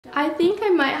I think I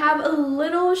might have a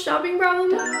little shopping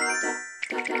problem.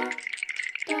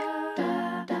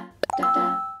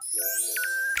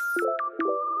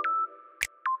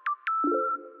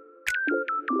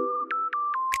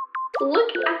 Look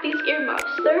at these earmuffs,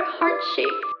 they're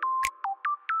heart-shaped.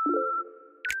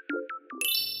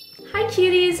 Hi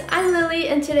cuties, I'm Lily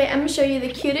and today I'm going to show you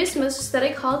the cutest, most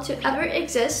aesthetic haul to ever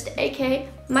exist, aka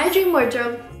my dream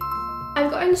wardrobe. I've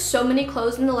gotten so many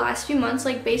clothes in the last few months,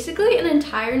 like basically an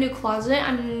entire new closet,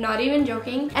 I'm not even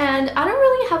joking. And I don't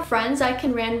really have friends I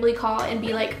can randomly call and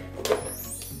be like,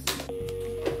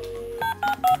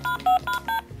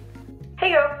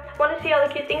 hey girl, want to see all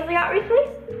the cute things I got recently?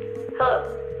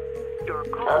 Hello?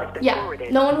 Yeah,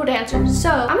 no one would answer. So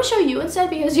I'm gonna show you instead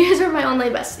because you guys are my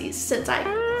online besties since I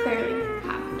clearly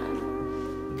have none.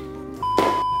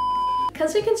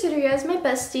 Because I consider you guys my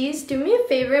besties, do me a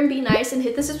favor and be nice and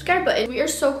hit the subscribe button. We are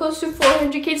so close to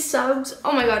 400k subs.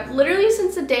 Oh my god, literally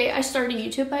since the day I started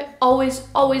YouTube, I always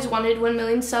wanted 1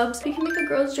 million subs. We can make a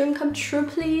girl's dream come true,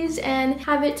 please, and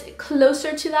have it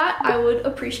closer to that. I would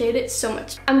appreciate it so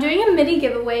much. I'm doing a mini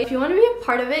giveaway. If you want to be a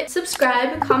part of it,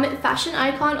 subscribe, comment fashion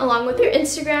icon along with your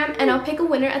Instagram, and I'll pick a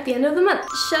winner at the end of the month.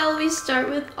 Shall we start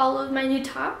with all of my new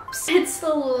tops? It's a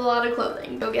lot of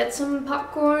clothing. Go get some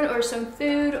popcorn or some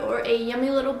food or a yummy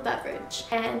little beverage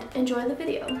and enjoy the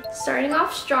video. Starting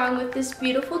off strong with this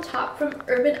beautiful top from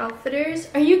Urban Outfitters.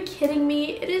 Are you kidding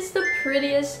me? It is the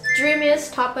prettiest,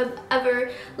 dreamiest top I've ever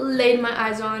laid my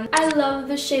eyes on. I love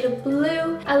the shade of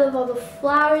blue. I love all the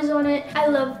flowers on it. I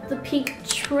love the pink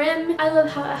trim. I love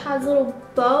how it has little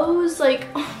bows. Like,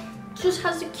 oh, it just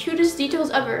has the cutest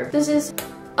details ever. This is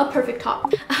a perfect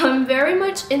top. I'm very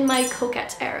much in my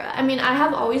coquette era. I mean, I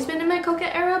have always been in my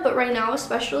coquette era, but right now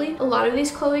especially, a lot of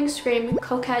these clothing scream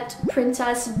coquette,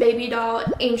 princess, baby doll,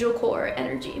 angel core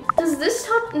energy. Does this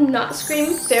top not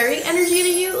scream fairy energy to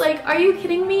you? Like, are you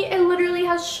kidding me? It literally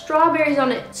has strawberries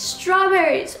on it.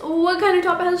 Strawberries! What kind of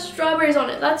top has strawberries on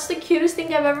it? That's the cutest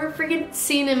thing I've ever freaking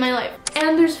seen in my life.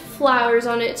 And there's flowers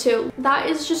on it too. That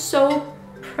is just so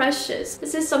precious.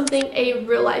 This is something a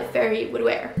real life fairy would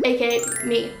wear, aka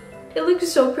me. It looks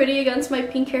so pretty against my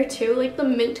pink hair too. Like the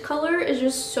mint color is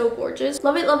just so gorgeous.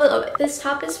 Love it, love it, love it. This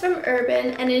top is from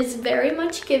Urban and it is very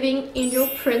much giving angel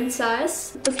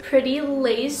princess. The pretty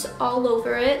lace all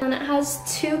over it, and it has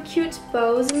two cute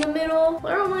bows in the middle.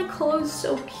 Why are all my clothes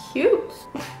so cute?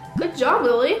 Good job,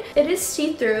 Lily. It is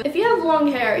see-through. If you have long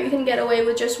hair, you can get away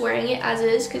with just wearing it as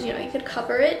is because, you know, you could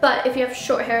cover it. But if you have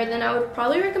short hair, then I would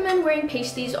probably recommend wearing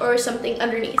pasties or something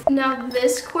underneath. Now,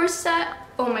 this corset,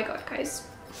 oh my god, guys.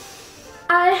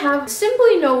 I have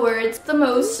simply no words. The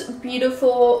most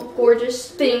beautiful,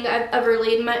 gorgeous thing I've ever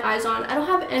laid my eyes on. I don't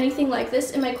have anything like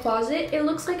this in my closet. It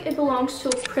looks like it belongs to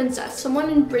a princess. Someone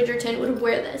in Bridgerton would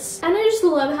wear this. And I just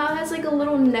love how it has like a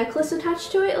little necklace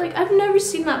attached to it. Like, I've never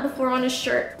seen that before on a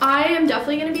shirt. I am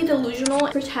definitely gonna be delusional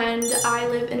and pretend I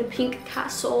live in a pink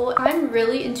castle. I'm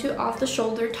really into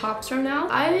off-the-shoulder tops right now.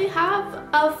 I have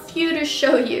a few to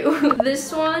show you.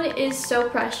 This one is so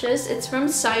precious. It's from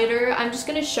Cider. I'm just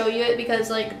gonna show you it because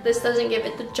like this doesn't give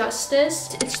it the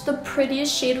justice. It's the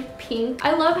prettiest shade of pink.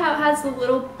 I love how it has the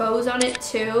little bows on it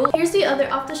too. Here's the other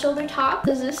off-the-shoulder top.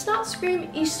 Does this not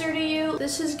scream Easter to you?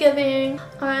 This is giving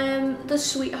I'm the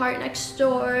sweetheart next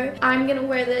door. I'm gonna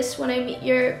wear this when I meet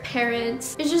your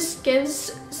parents. It just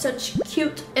gives such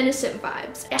cute, innocent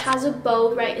vibes. It has a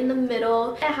bow right in the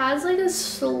middle. It has like a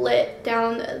slit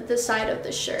down the side of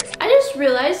the shirt. I just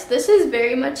realized this is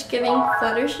very much giving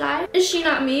Fluttershy. Is she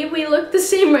not me? We look the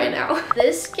same right now.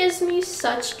 This gives me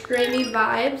such dreamy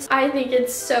vibes. I think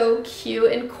it's so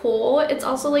cute and cool. It's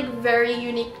also like very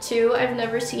unique too. I've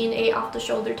never seen a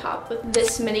off-the-shoulder top with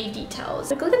this many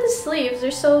details. Like, look at the sleeves.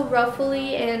 They're so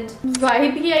ruffly and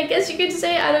vibey, I guess you could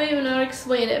say. I don't even know how to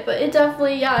explain it, but it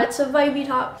definitely, yeah, it's a vibey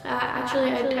top.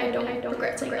 Actually, I don't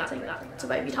regret saying that. It's a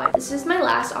vibey top. This is my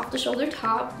last off-the-shoulder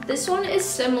top. This one is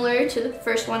similar to the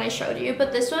first one I showed you,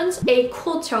 but this one's a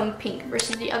cool tone pink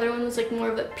versus the other one was like more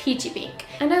of a peachy pink.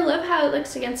 And I love how it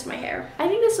looks against my hair. I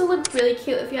think this would look really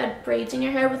cute if you had braids in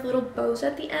your hair with little bows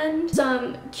at the end.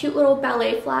 Some cute little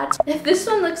ballet flats. If this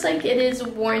one looks like it is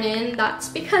worn in, that's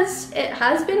because it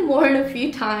has been worn a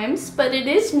few times, but it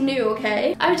is new,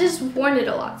 okay? I've just worn it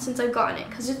a lot since I've gotten it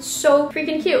because it's so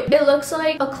freaking cute. It looks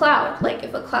like a cloud, like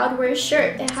if a cloud were a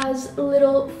shirt. It has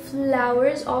little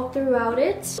flowers all throughout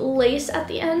it, lace at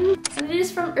the end, and it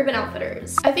is from Urban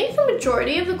Outfitters. I think the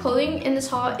majority of the clothing in this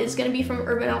haul is going to be from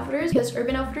Urban Outfitters because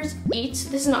Urban Outfitters Eats.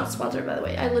 This is not sponsored, by the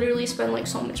way. I literally spend like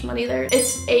so much money there.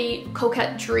 It's a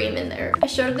coquette dream in there. I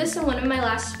showed this in one of my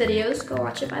last videos. Go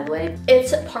watch it, by the way.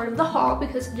 It's part of the haul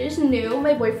because it is new.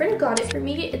 My boyfriend got it for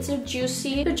me. It's a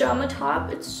juicy pajama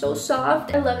top. It's so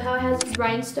soft. I love how it has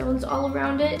rhinestones all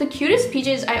around it. The cutest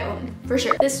PJs I own, for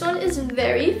sure. This one is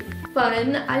very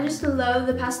fun. I just love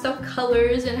the pastel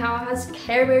colors and how it has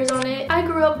Care Bears on it. I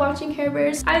grew up watching Care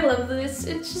Bears. I love this.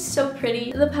 It's just so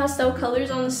pretty. The pastel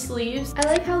colors on the sleeves. I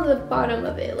like how the bottom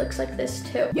of it looks like this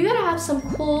too. You gotta have some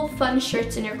cool, fun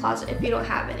shirts in your closet if you don't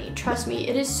have any. Trust me,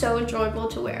 it is so enjoyable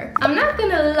to wear. I'm not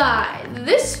gonna lie,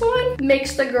 this one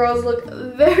makes the girls look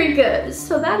very good.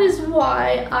 So that is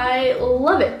why I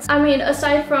love it. I mean,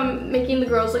 aside from making the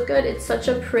girls look good, it's such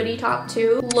a pretty top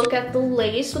too. Look at the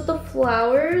lace with the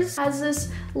flowers. Has this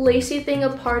lacy thing a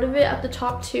part of it at the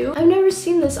top too. I've never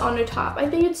seen this on a top. I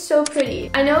think it's so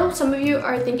pretty. I know some of you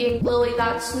are thinking, Lily,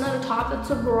 that's not a top, that's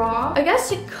a bra. I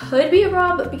guess it could be a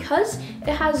bra, but because it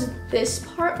has this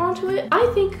part onto it,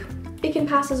 I think it can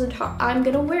pass as a top. I'm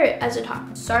gonna wear it as a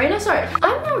top. Sorry, not sorry.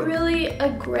 I'm not really a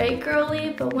gray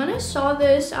girly, but when I saw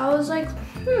this, I was like,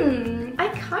 I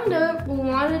kind of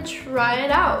want to try it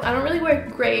out. I don't really wear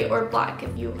gray or black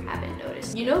if you haven't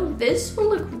noticed. You know, this will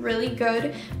look really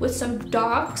good with some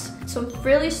docs, some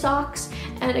frilly socks,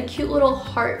 and a cute little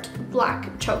heart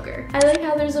black choker. I like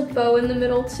how there's a bow in the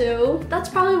middle too. That's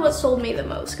probably what sold me the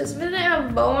most, because if it didn't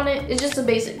have a bow on it, it's just a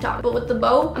basic top. But with the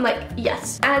bow, I'm like,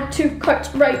 yes, add to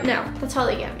cart right now. That's how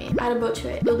they get me. Add a bow to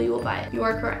it. Lily will buy it. You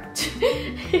are correct.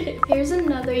 Here's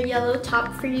another yellow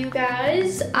top for you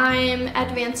guys. I'm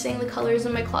advancing the colors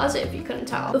in my closet, if you couldn't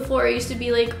tell. Before, it used to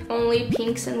be like only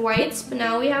pinks and whites, but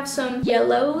now we have some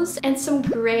yellows and some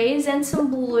grays and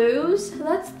some blues.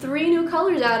 That's 3 new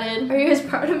colors added. Are you guys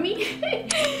proud of me?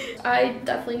 I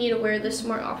definitely need to wear this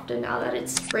more often now that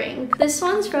it's spring. This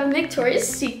one's from Victoria's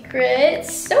Secret.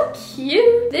 So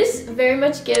cute. This very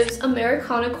much gives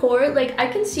Americana core. Like, I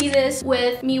can see this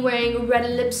with me wearing red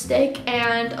lipstick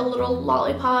and a little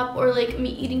lollipop, or like me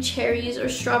eating cherries or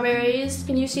strawberries.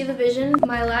 Can you see the vision?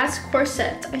 My last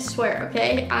corset, I swear,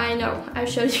 okay? I know, I've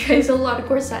showed you guys a lot of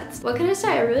corsets. What can I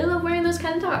say? I really love wearing those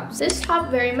kind of tops. This top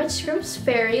very much screams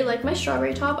fairy, like my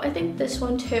strawberry top. I think this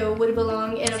one too would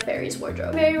belong in a fairy's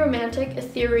wardrobe. Very romantic,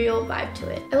 ethereal vibe to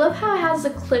it. I love how it has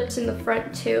the clips in the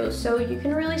front too, so you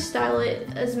can really style it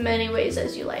as many ways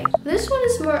as you like. This one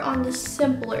is more on the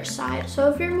simpler side, so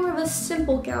if you're more of a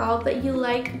simple gal but you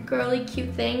like girly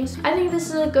cute things, I think this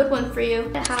is a good one for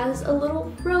you. It has a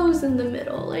little rose in the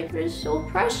middle, like it's so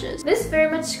precious. This very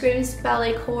much screams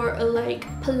ballet core, or like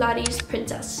Pilates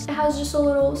princess. It has just a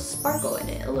little sparkle in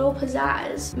it, a little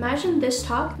pizzazz. Imagine this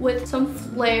top with some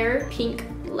flare pink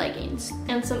leggings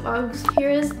and some Uggs. Here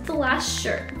is the last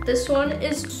shirt. This one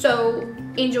is so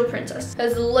angel princess,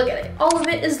 because look at it. All of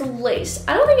it is lace.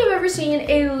 I don't think I've ever seen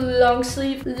a long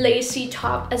sleeve lacy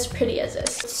top as pretty as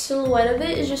this. The silhouette of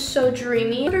it is just so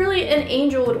dreamy. Literally an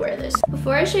angel would wear this.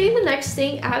 Before I show you the next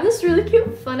thing, I have this really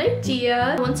cute fun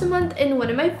idea. Once a month in one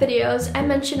of my videos, I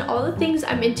mention all the things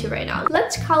I'm into right now.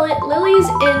 Let's call it Lily's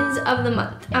Ins of the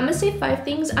Month. I'm gonna say 5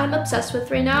 things I'm obsessed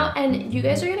with right now, and you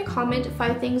guys are gonna comment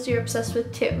 5 things you're obsessed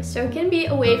with too. So it can be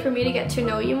a way for me to get to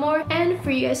know you more, and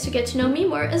for you guys to get to know me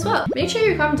more as well. Make sure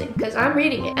you're commenting, because I'm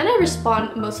reading it and I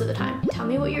respond most of the time. Tell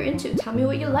me what you're into, tell me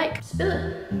what you like. Spill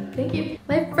it. Thank you.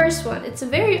 My first one, it's a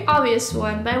very obvious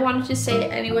one, but I wanted to say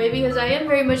it anyway because I am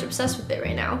very much obsessed with it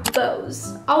right now.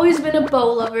 Bows. Always been a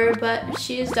bow lover, but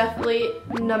she is definitely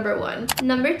number 1.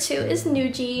 Number 2 is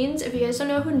New Jeans. If you guys don't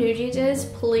know who New Jeans is,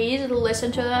 please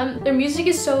listen to them. Their music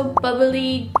is so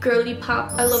bubbly, girly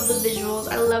pop. I love the visuals.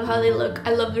 I love how they look.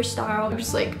 I love their style. I'm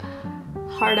just like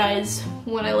hard eyes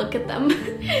when I look at them.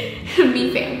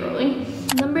 Me fangirling.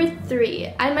 Number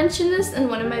 3, I mentioned this in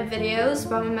one of my videos,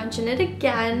 but I'm gonna mention it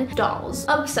again. Dolls.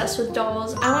 Obsessed with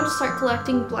dolls. I want to start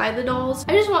collecting Blythe the dolls.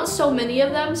 I just want so many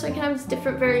of them so I can have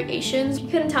different variations. You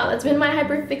couldn't tell, that's been my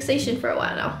hyperfixation for a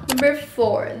while now. Number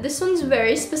 4, this one's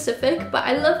very specific, but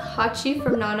I love Hachi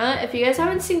from Nana. If you guys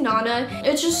haven't seen Nana,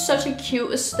 it's just such a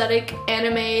cute aesthetic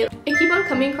anime. I keep on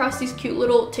coming across these cute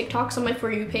little TikToks on my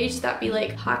For You page that be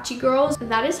like Hachi girls.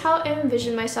 That is how I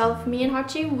envision myself. Me and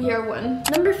Hachi, we are one.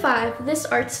 Number 5, this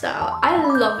art style. I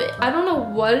love it. I don't know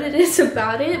what it is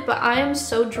about it, but I am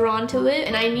so drawn to it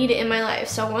and I need it in my life.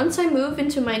 So once I move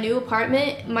into my new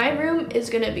apartment, my room is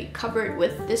gonna be covered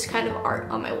with this kind of art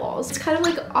on my walls. It's kind of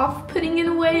like off-putting in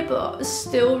a way, but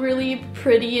still really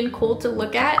pretty and cool to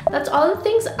look at. That's all the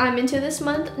things I'm into this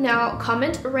month. Now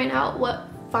comment right now what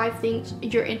 5 things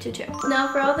you're into too.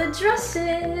 Now for all the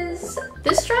dresses.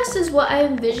 This dress is what I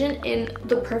envisioned in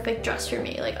the perfect dress for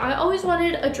me. Like, I always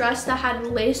wanted a dress that had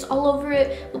lace all over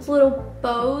it with little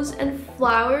bows and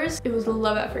flowers. It was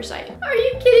love at first sight. Are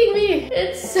you kidding me?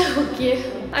 It's so cute.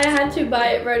 I had to buy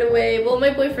it right away. Well,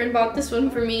 my boyfriend bought this one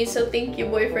for me, so thank you,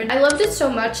 boyfriend. I loved it so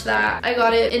much that I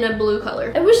got it in a blue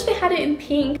color. I wish they had it in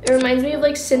pink. It reminds me of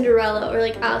like Cinderella or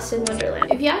like Alice in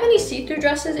Wonderland. If you have any see-through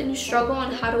dresses and you struggle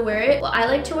on how to wear it, what I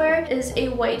like to wear is a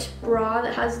white bra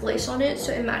that has lace on it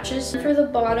so it matches. For the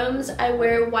bottoms, I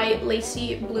wear white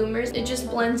lacy bloomers. It just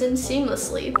blends in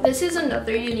seamlessly. This is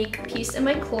another unique piece in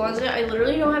my closet. I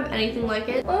literally don't have anything like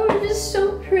it. Oh, it is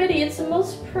so pretty. It's the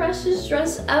most precious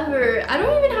dress ever. I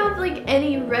don't even have like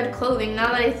any red clothing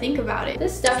now that I think about it.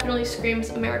 This definitely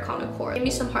screams Americana core. Give me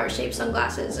some heart-shaped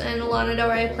sunglasses and Lana Del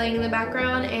Rey playing in the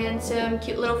background and some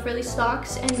cute little frilly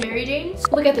socks and Mary Janes.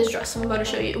 Look at this dress I'm about to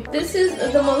show you. This is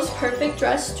the most perfect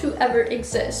dress to ever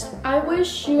exist. I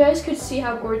wish you guys could see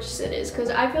how gorgeous it is because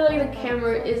I feel like the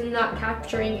camera is not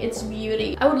capturing its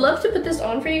beauty. I would love to put this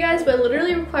on for you guys, but it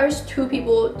literally requires 2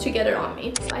 people to get it on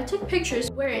me. I took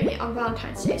pictures wearing it on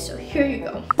Valentine's Day, so here you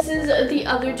go. This is the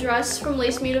other dress from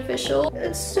Lace Made Official.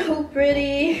 It's so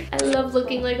pretty. I love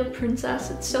looking like a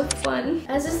princess. It's so fun. It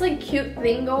has this like cute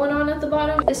thing going on at the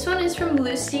bottom. This one is from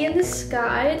Lucy in the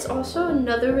Sky. It's also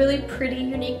another really pretty,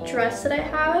 unique dress that I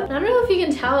have. And I don't know if you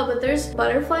can tell, but there's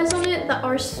butterflies on it that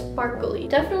are sparkly.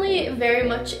 Definitely very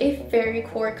much a fairy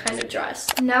core kind of dress.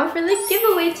 Now for the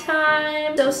giveaway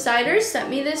time. So Cider sent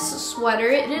me this sweater.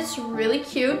 It is really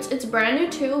cute. It's brand new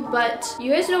too, but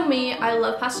you guys know me. I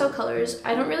love pastel colors.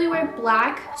 I don't really wear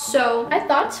black, so I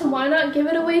thought, why not give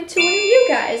it away to one of you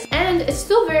guys? And it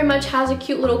still very much has a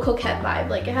cute little coquette vibe.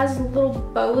 Like, it has little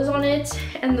bows on it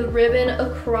and the ribbon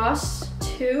across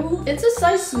too. It's a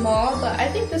size small, but I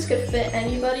think this could fit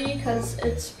anybody because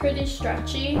it's pretty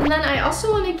stretchy. And then I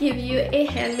also want to give you a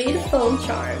handmade foam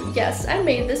charm. Yes, I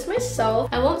made this myself.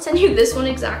 I won't send you this one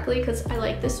exactly because I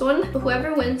like this one, but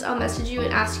whoever wins, I'll message you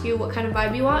and ask you what kind of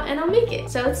vibe you want and I'll make it.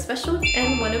 So it's special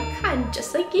and one of a kind,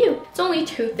 just like you. It's only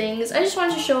 2 things. I just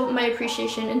wanted to show my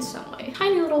appreciation in some way.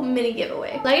 Tiny little mini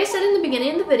giveaway. Like I said in the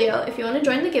beginning of the video, if you want to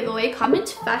join the giveaway, comment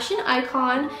fashion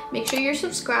icon, make sure you're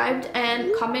subscribed,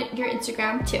 and comment your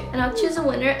Instagram too. And I'll choose a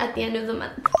winner at the end of the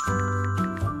month.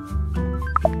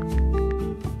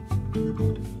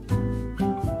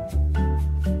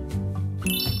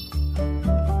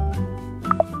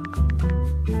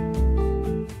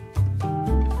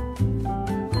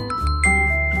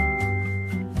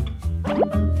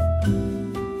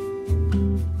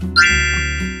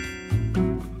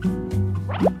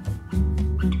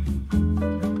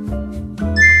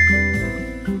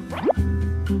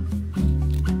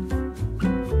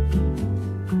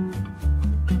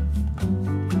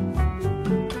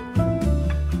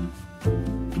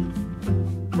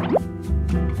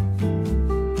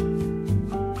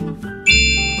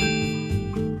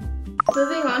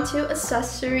 Moving on to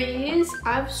accessories.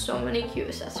 I have so many cute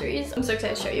accessories. I'm so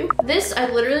excited to show you. This I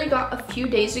literally got a few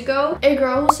days ago. A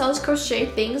girl who sells crochet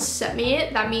things sent me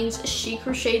it. That means she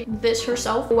crocheted this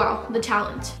herself. Wow, the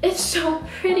talent. It's so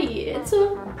pretty. It's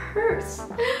a purse.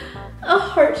 A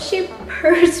heart-shaped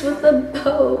purse with a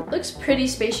bow. Looks pretty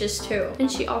spacious too. And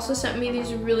she also sent me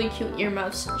these really cute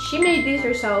earmuffs. She made these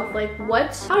herself. Like,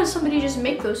 what? How does somebody just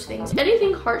make those things?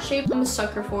 Anything heart-shaped, I'm a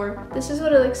sucker for. This is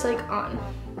what it looks like on.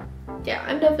 Yeah,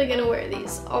 I'm definitely gonna wear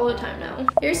these all the time now.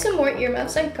 Here's some more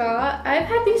earmuffs I got. I've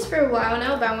had these for a while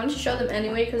now, but I wanted to show them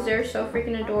anyway because they're so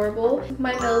freaking adorable.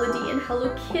 My Melody and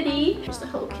Hello Kitty. Here's the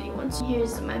Hello Kitty ones.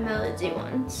 Here's my Melody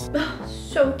ones. Oh,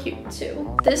 so cute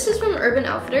too. This is from Urban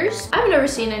Outfitters. I've never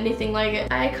seen anything like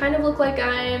it. I kind of look like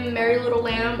I'm Mary Little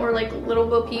Lamb or like Little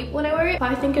Bo Peep when I wear it,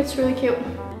 but I think it's really cute.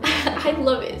 I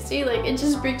love it. See, like, it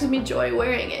just brings me joy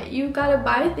wearing it. You gotta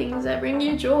buy things that bring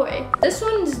you joy. This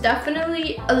one is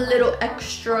definitely a little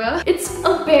extra. It's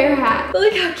a bear hat. But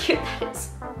look how cute that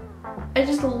is. I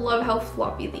just love how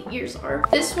floppy the ears are.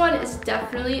 This one is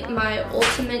definitely my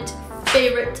ultimate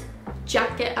favorite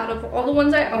jacket out of all the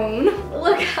ones I own.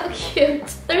 Look how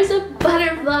cute. There's a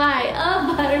butterfly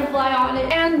on it,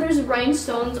 and there's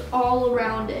rhinestones all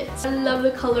around it. I love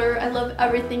the color. I love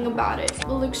everything about it. It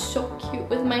looks so cute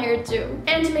with my hair too.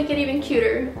 And to make it even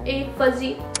cuter, a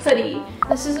fuzzy hoodie.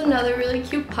 This is another really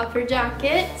cute puffer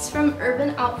jacket. It's from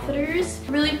Urban Outfitters.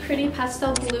 Really pretty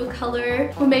pastel blue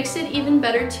color. What makes it even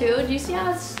better too, do you see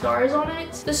how it has stars on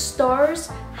it? The stars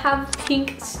have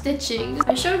pink stitching.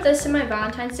 I showed this in my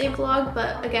Valentine's Day vlog,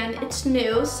 but again, it's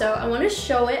new, so I want to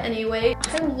show it anyway.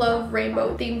 I love love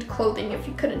rainbow themed clothing, if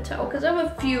you couldn't tell, because I have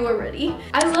a few already.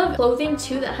 I love clothing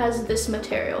too that has this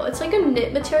material. It's like a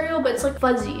knit material, but it's like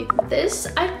fuzzy. This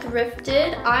I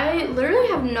thrifted. I literally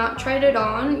have not tried it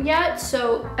on yet,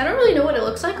 so I don't really know what it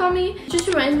looks like on me. It just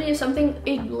reminds me of something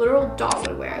a literal dog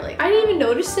would wear. Like, I didn't even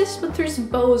notice this, but there's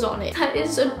bows on it. That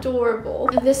is adorable.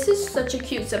 This is such a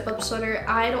cute zip-up sweater.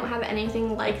 I don't have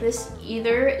anything like this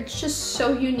either. It's just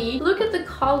so unique. Look at the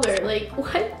collar. Like,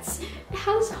 what? It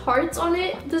has hearts on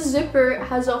it. The zipper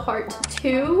has a heart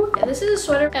too. Yeah, this is a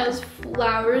sweater that has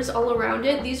flowers all around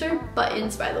it. These are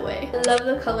buttons, by the way. I love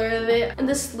the color of it. And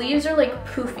the sleeves are like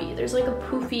poofy. There's like a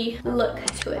poofy look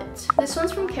to it. This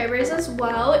one's from Care Bears as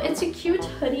well. It's a cute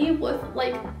hoodie with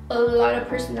like a lot of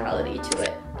personality to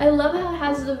it. I love how it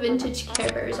has the vintage Care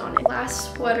Bears on it.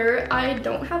 Last sweater, I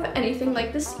don't have anything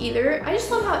like this either. I just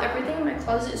love how everything in my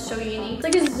closet is so unique. It's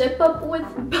like a zip up with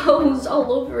bows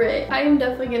all over it. I am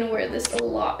definitely gonna wear this a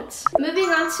lot. Moving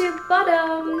on to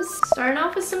bottoms. Starting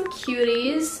off with some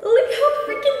cuties. Look how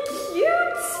freaking cute!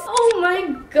 Oh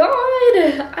my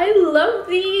god! I love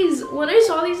these. When I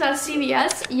saw these at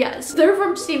CVS, yes, they're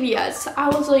from CVS. I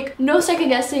was like, no second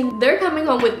guessing, they're coming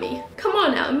home with me. Come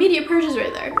on now, immediate purchase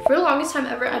right there. For the longest time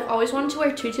ever, I've always wanted to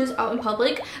wear tutus out in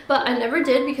public, but I never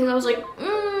did because I was like,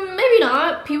 maybe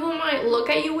not. People might look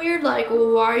at you weird, like,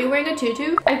 why are you wearing a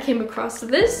tutu? I came across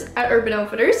this at Urban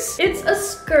Outfitters. It's a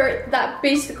skirt that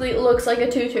basically looks like a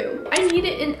tutu. I need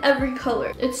it in every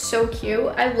color. It's so cute.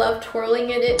 I love twirling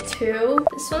in it too.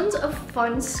 This one's a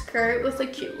fun skirt with a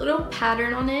cute little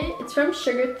pattern on it. It's from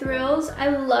Thrillz. I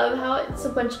love how it's a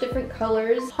bunch of different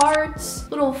colors. Hearts,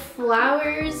 little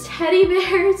flowers, teddy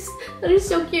bears. That is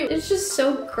so cute. It's just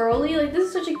so girly. Like, this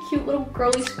is such a cute little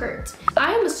girly skirt.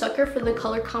 I am a sucker for the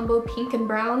color combo pink and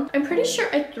brown. I'm pretty sure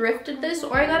I thrifted this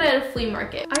or I got it at a flea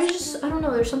market. I don't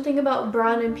know, there's something about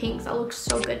brown and pink that looks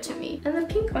so good to me. And the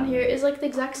pink on here is like the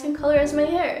exact same color as my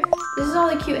hair. This is all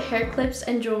the cute hair clips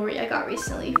and jewelry I got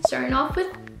recently. Starting off with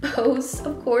bows,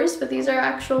 of course, but these are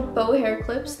actual bow hair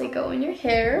clips. They go in your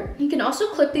hair. You can also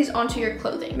clip these onto your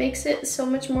clothing. Makes it so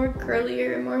much more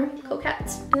girlier and more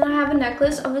coquette. And I have a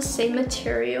necklace of the same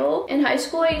material. In high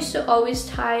school, I used to always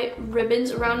tie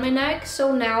ribbons around my neck,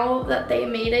 so now that they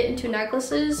made it into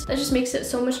necklaces, that just makes it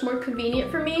so much more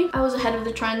convenient for me. I was ahead of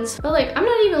the trends, but like, I'm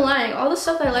not even lying. All the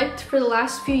stuff I liked for the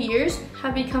last few years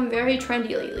have become very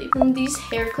trendy lately. And these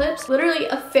hair clips, literally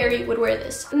a fairy would wear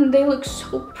this. And they look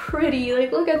so pretty.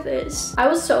 Like, look at this. I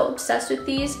was so obsessed with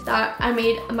these that I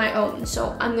made my own,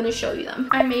 so I'm gonna show you them.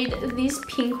 I made these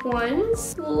pink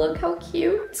ones. Look how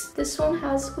cute. This one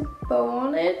has a bow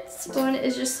on it. This one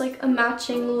is just like a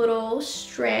matching little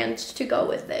strand to go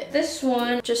with it. This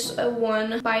one, just a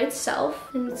one by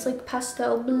itself, and it's like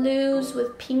pastel blues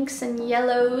with pinks and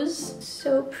yellows.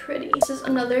 So pretty. This is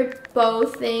another bow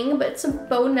thing, but it's a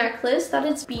bow necklace that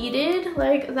is beaded.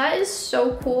 Like, that is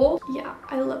so cool. Yeah,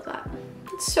 I love that.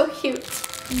 It's so cute.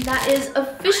 That is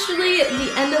officially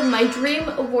the end of my dream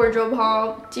wardrobe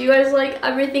haul. Do you guys like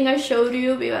everything I showed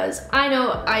you? Because I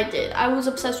know I did. I was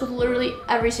obsessed with literally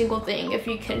every single thing, if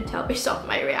you can tell based off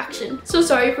my reaction. So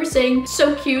sorry for saying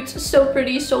so cute, so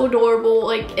pretty, so adorable,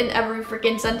 like in every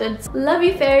freaking sentence. Love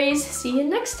you, fairies. See you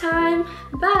next time.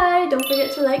 Bye. Don't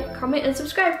forget to like, comment, and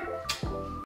subscribe.